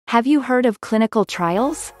Have you heard of clinical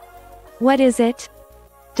trials? What is it?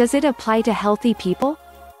 Does it apply to healthy people?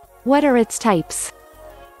 What are its types?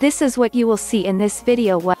 This is what you will see in this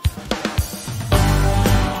video.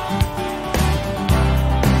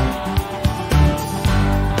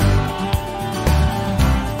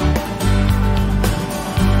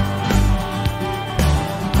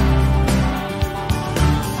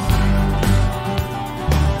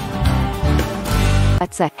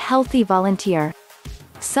 What's a healthy volunteer?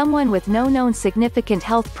 Someone with no known significant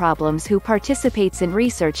health problems who participates in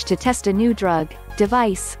research to test a new drug,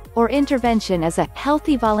 device, or intervention as a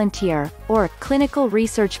healthy volunteer, or clinical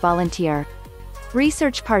research volunteer.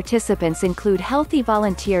 Research participants include healthy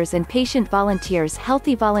volunteers and patient volunteers.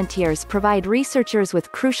 Healthy volunteers provide researchers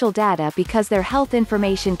with crucial data because their health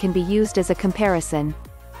information can be used as a comparison.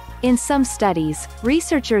 In some studies,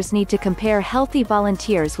 researchers need to compare healthy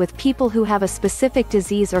volunteers with people who have a specific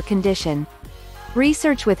disease or condition.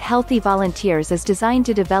 Research with healthy volunteers is designed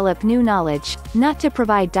to develop new knowledge, not to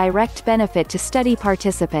provide direct benefit to study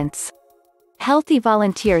participants. Healthy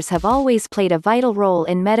volunteers have always played a vital role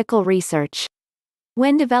in medical research.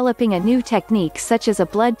 When developing a new technique such as a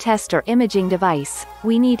blood test or imaging device,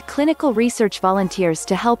 we need clinical research volunteers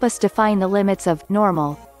to help us define the limits of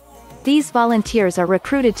normal. These volunteers are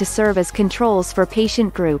recruited to serve as controls for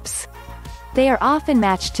patient groups. They are often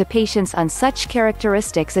matched to patients on such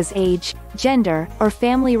characteristics as age, gender, or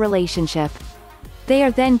family relationship. They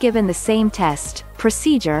are then given the same test,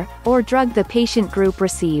 procedure, or drug the patient group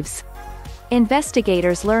receives.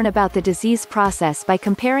 Investigators learn about the disease process by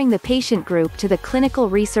comparing the patient group to the clinical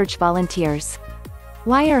research volunteers.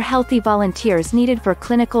 Why are healthy volunteers needed for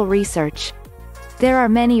clinical research? There are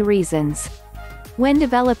many reasons. When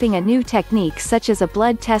developing a new technique such as a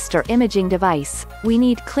blood test or imaging device, we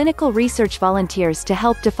need clinical research volunteers to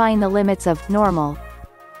help define the limits of normal.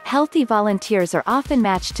 Healthy volunteers are often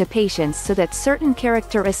matched to patients so that certain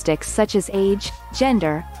characteristics such as age,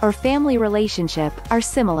 gender, or family relationship are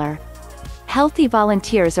similar. Healthy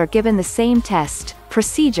volunteers are given the same test,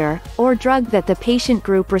 procedure, or drug that the patient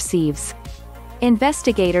group receives.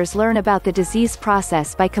 Investigators learn about the disease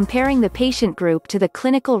process by comparing the patient group to the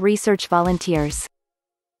clinical research volunteers.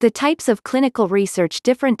 The types of clinical research.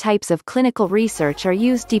 Different types of clinical research are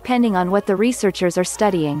used depending on what the researchers are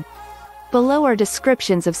studying. Below are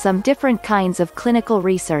descriptions of some different kinds of clinical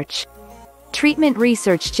research. Treatment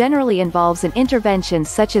research generally involves an intervention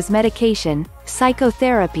such as medication,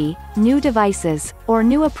 psychotherapy, new devices, or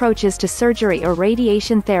new approaches to surgery or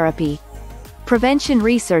radiation therapy. Prevention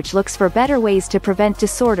research looks for better ways to prevent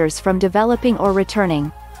disorders from developing or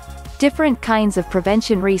returning. Different kinds of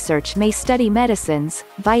prevention research may study medicines,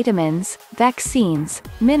 vitamins, vaccines,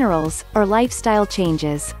 minerals, or lifestyle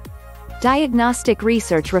changes. Diagnostic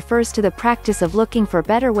research refers to the practice of looking for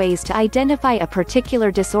better ways to identify a particular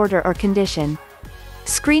disorder or condition.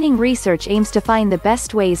 Screening research aims to find the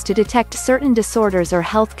best ways to detect certain disorders or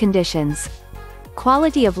health conditions.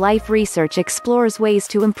 Quality of life research explores ways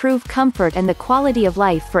to improve comfort and the quality of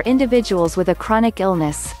life for individuals with a chronic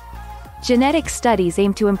illness. Genetic studies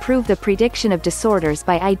aim to improve the prediction of disorders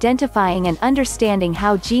by identifying and understanding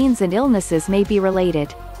how genes and illnesses may be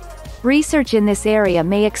related. Research in this area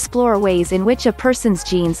may explore ways in which a person's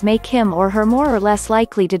genes make him or her more or less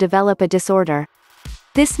likely to develop a disorder.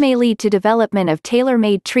 This may lead to development of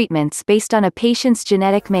tailor-made treatments based on a patient's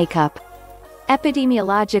genetic makeup.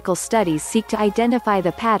 Epidemiological studies seek to identify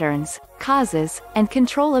the patterns, causes, and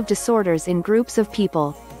control of disorders in groups of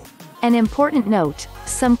people. An important note,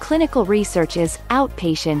 some clinical research is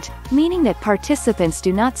outpatient, meaning that participants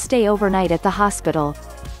do not stay overnight at the hospital.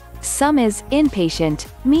 Some is inpatient,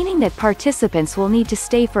 meaning that participants will need to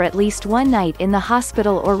stay for at least one night in the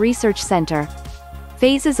hospital or research center.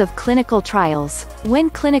 Phases of clinical trials. When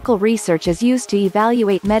clinical research is used to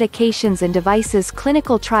evaluate medications and devices,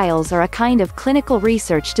 clinical trials are a kind of clinical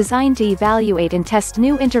research designed to evaluate and test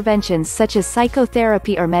new interventions such as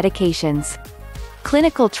psychotherapy or medications.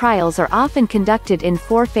 Clinical trials are often conducted in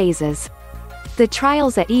 4 phases. The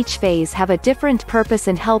trials at each phase have a different purpose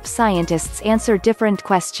and help scientists answer different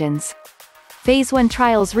questions. Phase 1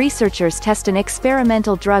 trials. Researchers test an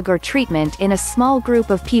experimental drug or treatment in a small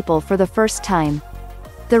group of people for the first time.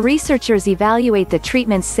 The researchers evaluate the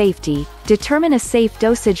treatment's safety, determine a safe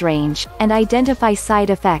dosage range, and identify side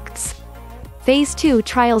effects. Phase 2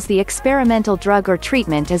 trials. The experimental drug or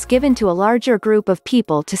treatment is given to a larger group of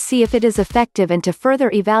people to see if it is effective and to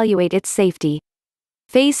further evaluate its safety.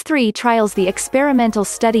 Phase 3 trials. The experimental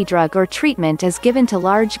study drug or treatment is given to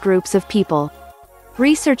large groups of people.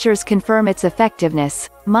 Researchers confirm its effectiveness,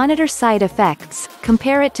 monitor side effects,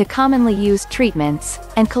 compare it to commonly used treatments,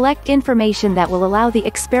 and collect information that will allow the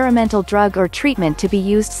experimental drug or treatment to be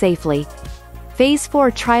used safely. Phase 4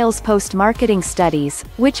 trials post-marketing studies,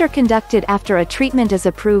 which are conducted after a treatment is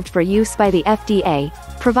approved for use by the FDA,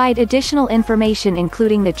 provide additional information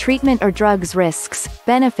including the treatment or drug's risks,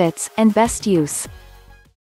 benefits, and best use.